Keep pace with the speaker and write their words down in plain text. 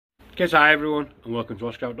Yes, hi everyone, and welcome to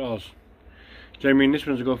Hammock Outdoors. Join me in this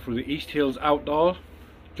one to go through the Easthills Outdoors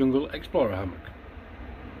Jungle Explorer hammock.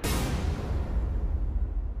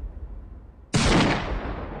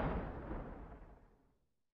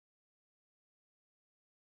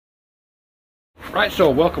 Right, so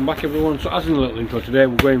welcome back everyone. So as in a little intro, today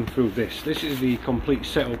we're going through this. This is the complete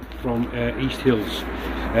setup from Easthills,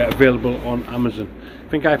 available on Amazon. I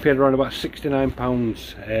think I paid around about £69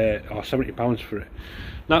 or £70 for it.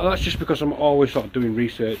 Now that's just because I'm always sort of doing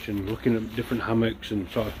research and looking at different hammocks and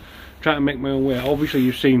sort of trying to make my own way. Obviously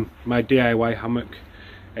you've seen my DIY hammock,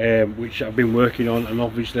 which I've been working on, and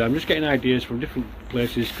obviously I'm just getting ideas from different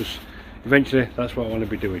places because eventually that's what I want to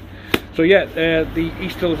be doing. So yeah, the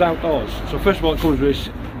Easthills Outdoors. So first of all, it comes with this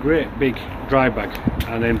great big dry bag,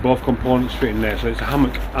 and then both components fit in there. So it's a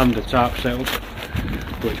hammock and a tarp setup,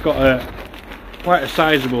 but it's got quite a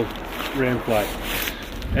sizable rainfly.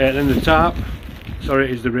 Then the tarp,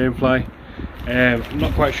 sorry, is the rainfly. I'm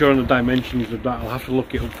not quite sure on the dimensions of that. I'll have to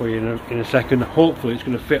look it up for you in a second. Hopefully it's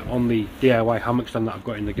going to fit on the DIY hammock stand that I've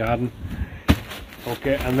got in the garden.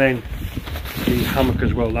 Okay, and then the hammock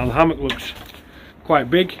as well. Now the hammock looks quite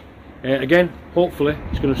big. Again, hopefully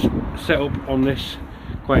it's going to set up on this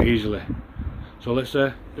quite easily. So let's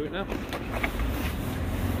do it now.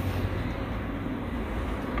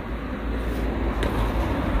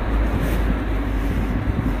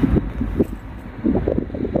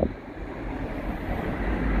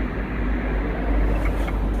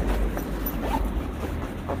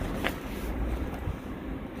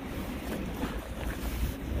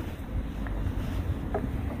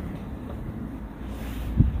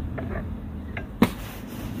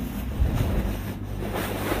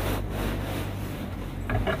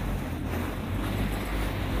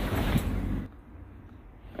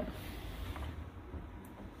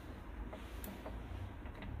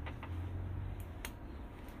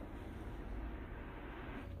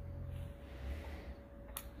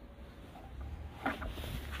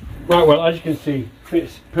 Right, well, as you can see,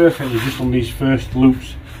 fits perfectly just on these first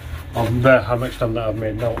loops of the hammock stand that I've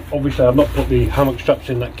made. Now obviously I've not put the hammock straps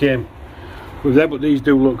in that came with there, but these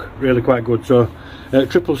do look really quite good. So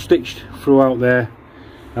triple stitched throughout there,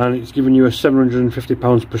 and it's giving you a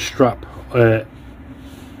 £750 per strap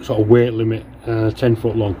sort of weight limit, 10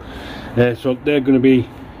 foot long. So they're going to be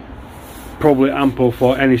probably ample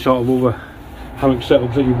for any sort of other hammock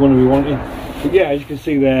setups that you're going to be wanting. But yeah, as you can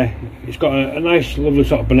see there, it's got a nice lovely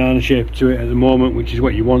sort of banana shape to it at the moment, which is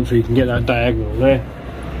what you want, so you can get that diagonal there.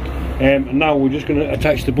 And now we're just going to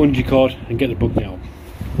attach the bungee cord and get the bug net out.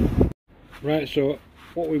 Right, so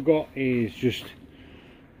what we've got is just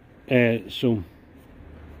some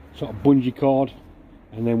sort of bungee cord,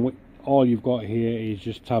 and then all you've got here is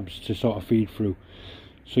just tabs to sort of feed through.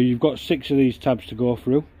 So you've got 6 of these tabs to go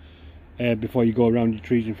through before you go around your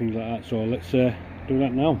trees and things like that. So let's do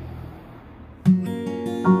that now.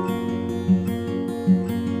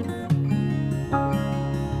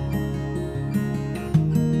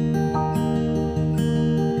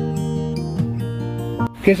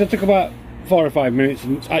 Okay, so it took about 4 or 5 minutes,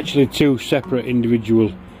 and it's actually 2 separate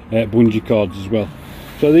individual bungee cords as well.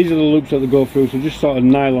 So these are the loops that they go through, so just sort of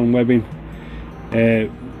nylon webbing,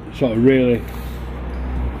 sort of really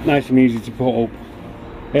nice and easy to put up.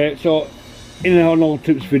 So in our normal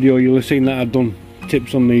tips video you'll have seen that I've done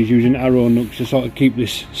tips on these using arrow nooks to sort of keep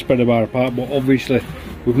this spreader bar apart, but obviously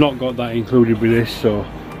we've not got that included with this, so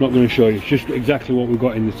I'm not going to show you. It's just exactly what we've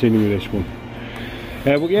got in the tin with this one.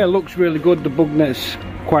 But yeah, it looks really good. The bug net's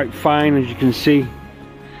quite fine, as you can see.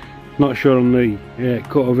 Not sure on the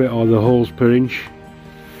cut of it or the holes per inch,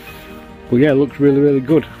 but yeah, it looks really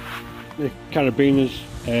good. The carabiners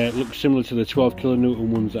look similar to the 12 kilonewton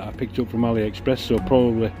ones that I picked up from AliExpress, so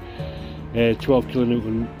probably 12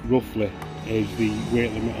 kilonewton roughly is the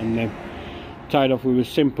weight limit on them. Tied off with a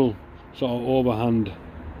simple sort of overhand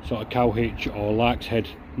sort of cow hitch or lark's head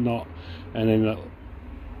knot, and then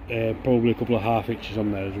probably a couple of half hitches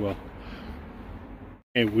on there as well.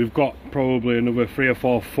 And we've got probably another 3 or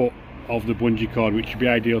 4 foot of the bungee cord, which would be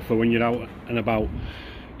ideal for when you're out and about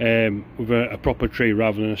with a proper tree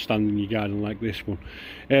rather than a stand in your garden like this one.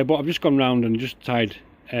 But I've just gone round and just tied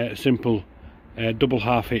a simple double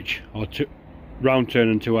half hitch, or round turn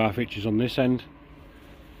and 2 half hitches on this end,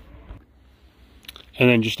 and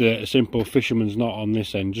then just a simple fisherman's knot on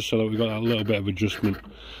this end, just so that we've got that little bit of adjustment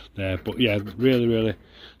there. But yeah, really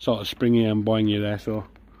sort of springy and boingy there, so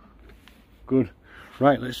good.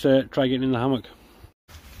 Right, let's try getting in the hammock.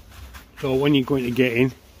 So when you're going to get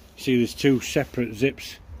in, see there's 2 separate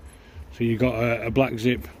zips. So you've got a black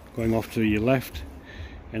zip going off to your left,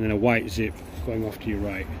 and then a white zip going off to your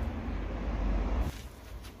right.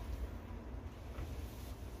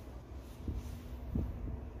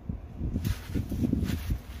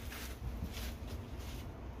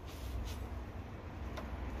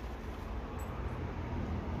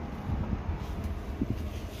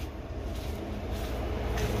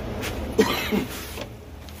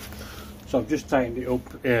 So I've just tightened it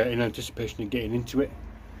up in anticipation of getting into it,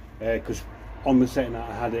 because on the setting that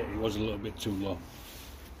I had it, it was a little bit too low.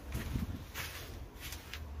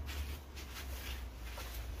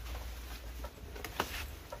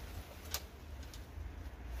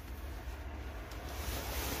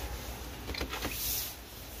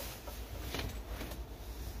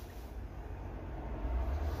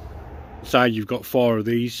 Side you've got 4 of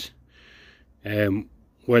these,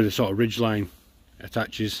 where the sort of ridge line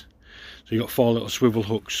attaches. So you've got 4 little swivel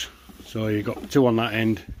hooks. So you've got 2 on that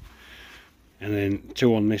end, and then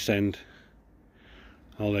 2 on this end.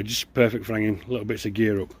 Oh, they're just perfect for hanging little bits of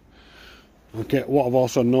gear up. Okay, what I've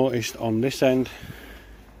also noticed on this end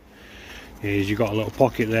is you've got a little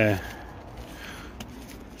pocket there,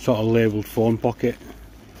 sort of labelled phone pocket.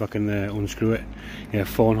 If I can unscrew it, yeah,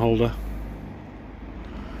 phone holder.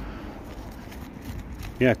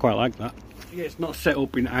 Yeah, I quite like that. Yeah, it's not set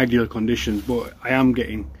up in ideal conditions, but I am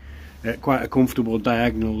getting quite a comfortable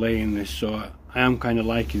diagonal lay in this, so I am kind of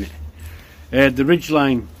liking it. The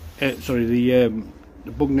ridgeline,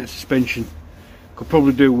 the bug net suspension could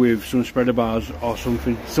probably do with some spreader bars or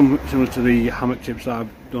something similar to the hammock tips that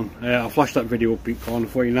I've done. I'll flash that video up in the corner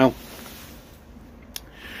for you now.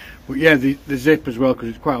 But yeah, the zip as well, because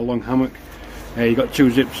it's quite a long hammock. You've got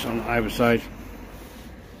 2 zips on either side.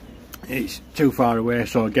 It's too far away,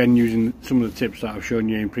 so again, using some of the tips that I've shown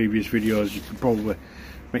you in previous videos, you can probably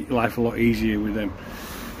make your life a lot easier with them.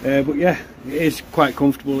 But yeah, it is quite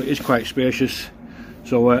comfortable, it is quite spacious.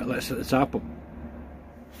 So let's set the tarp up.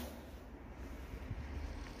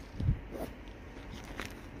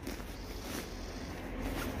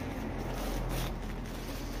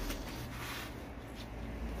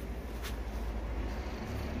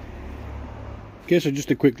 Okay, so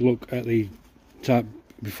just a quick look at the tarp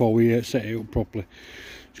before we set it up properly.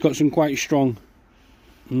 It's got some quite strong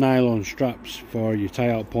nylon straps for your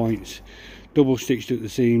tie out points, double stitched at the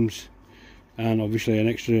seams, and obviously an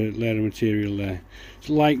extra layer of material there. It's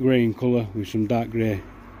light grey in colour with some dark grey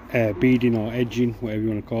beading or edging, whatever you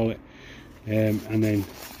want to call it, and then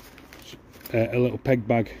a little peg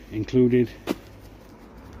bag included.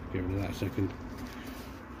 Get rid of that a second.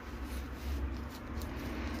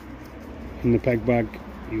 In the peg bag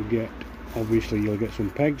you'll get some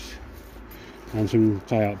pegs and some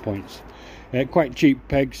tie out points. Quite cheap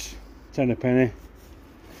pegs, 10 a penny,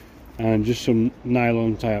 and just some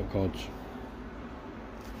nylon tie out cords.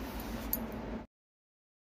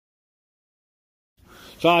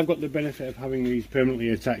 So I've got the benefit of having these permanently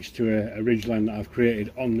attached to a ridge line that I've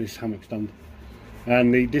created on this hammock stand,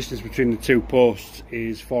 and the distance between the 2 posts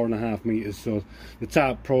is 4.5 meters, so the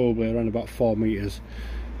tarp probably around about 4 meters.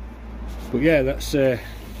 But yeah, that's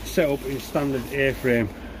set up in standard A-frame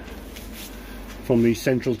from the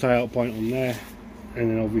central tie out point on there, and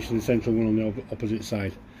then obviously the central one on the opposite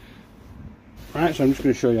side. Right, so I'm just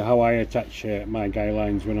going to show you how I attach my guy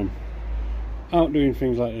lines when I'm out doing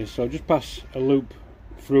things like this. So just pass a loop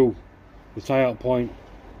through the tie out point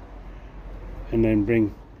and then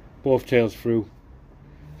bring both tails through,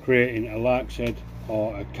 creating a lark's head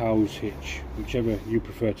or a cow's hitch, whichever you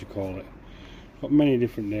prefer to call it. It's got many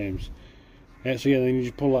different names. So yeah, then you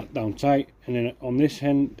just pull that down tight, and then on this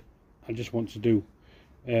end I just want to do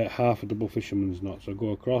half a double fisherman's knot. So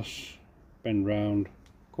go across, bend round,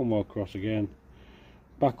 come across again,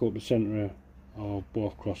 back up the centre of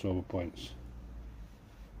both crossover points.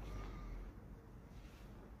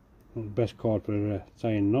 Not the best cord for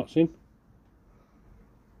tying knots in.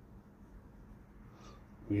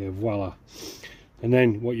 Yeah, voila. And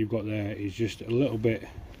then what you've got there is just a little bit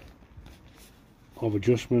of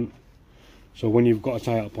adjustment. So when you've got a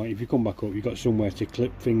tie out point, if you come back up, you've got somewhere to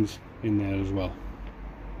clip things in there as well.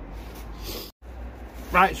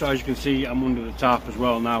 Right, so as you can see, I'm under the tarp as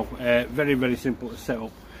well now. Very, very simple to set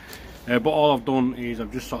up. But all I've done is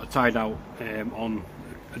I've just sort of tied out on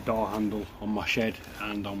a door handle on my shed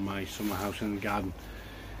and on my summer house in the garden.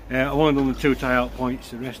 I've only done the 2 tie out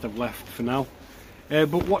points, the rest I've left for now.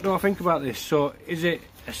 But what do I think about this? So is it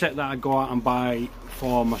a set that I go out and buy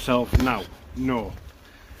for myself now? No.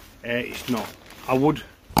 It's not. I would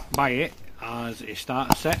buy it as a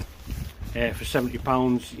starter set for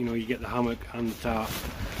 £70. You know, you get the hammock and the tarp,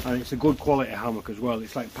 and it's a good quality hammock as well.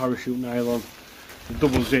 It's like parachute nylon, the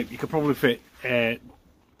double zip. You could probably fit an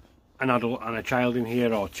adult and a child in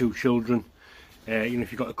here, or 2 children. You know,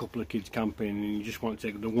 if you've got a couple of kids camping and you just want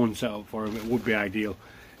to take the one setup for them, it would be ideal.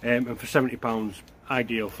 And for £70,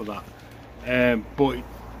 ideal for that. But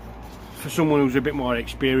for someone who's a bit more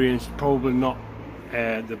experienced, probably not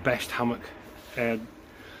the best hammock. There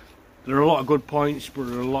are a lot of good points, but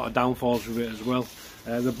there are a lot of downfalls with it as well.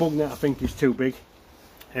 The bug net I think is too big.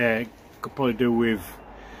 could probably do with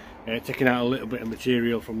taking out a little bit of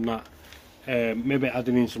material from that. Maybe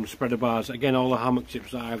adding in some spreader bars. Again, all the hammock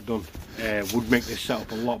tips that I've done would make this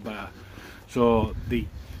setup a lot better. So the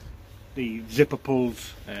zipper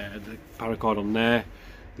pulls, the paracord on there,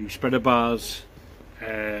 the spreader bars.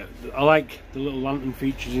 I like the little lantern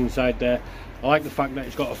features inside there. I like the fact that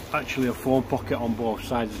it's got actually a phone pocket on both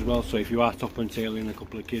sides as well, so if you are top and tailing a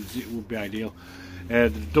couple of kids, it would be ideal. The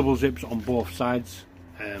double zips on both sides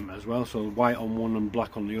as well, so white on one and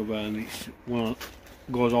black on the other, and it's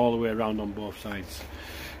goes all the way around on both sides.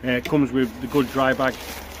 It comes with the good dry bag,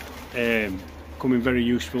 coming very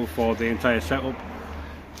useful for the entire setup.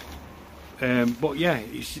 But yeah,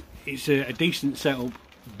 it's a decent setup,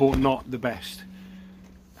 but not the best.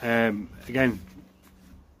 Again,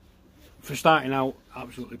 for starting out,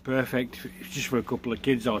 absolutely perfect. It's just for a couple of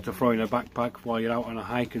kids, or to throw in a backpack while you're out on a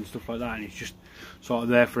hike and stuff like that, and it's just sort of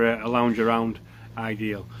there for a lounge around,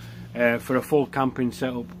 ideal. For a full camping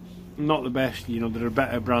setup, not the best. You know, there are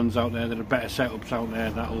better brands out there, there are better setups out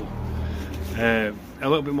there that'll a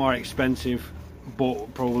little bit more expensive,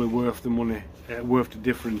 but probably worth the money, worth the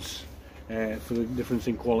difference, for the difference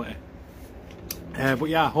in quality. But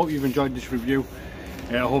yeah, I hope you've enjoyed this review.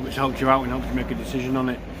 I hope it's helped you out and helped you make a decision on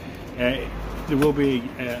it. There will be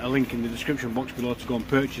a link in the description box below to go and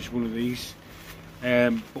purchase one of these.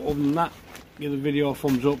 But other than that, give the video a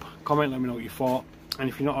thumbs up, comment, let me know what you thought, and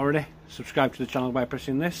if you're not already, subscribe to the channel by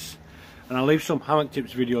pressing this, and I'll leave some hammock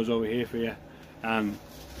tips videos over here for you, and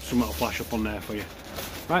some will flash up on there for you.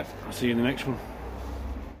 Right, I'll see you in the next one.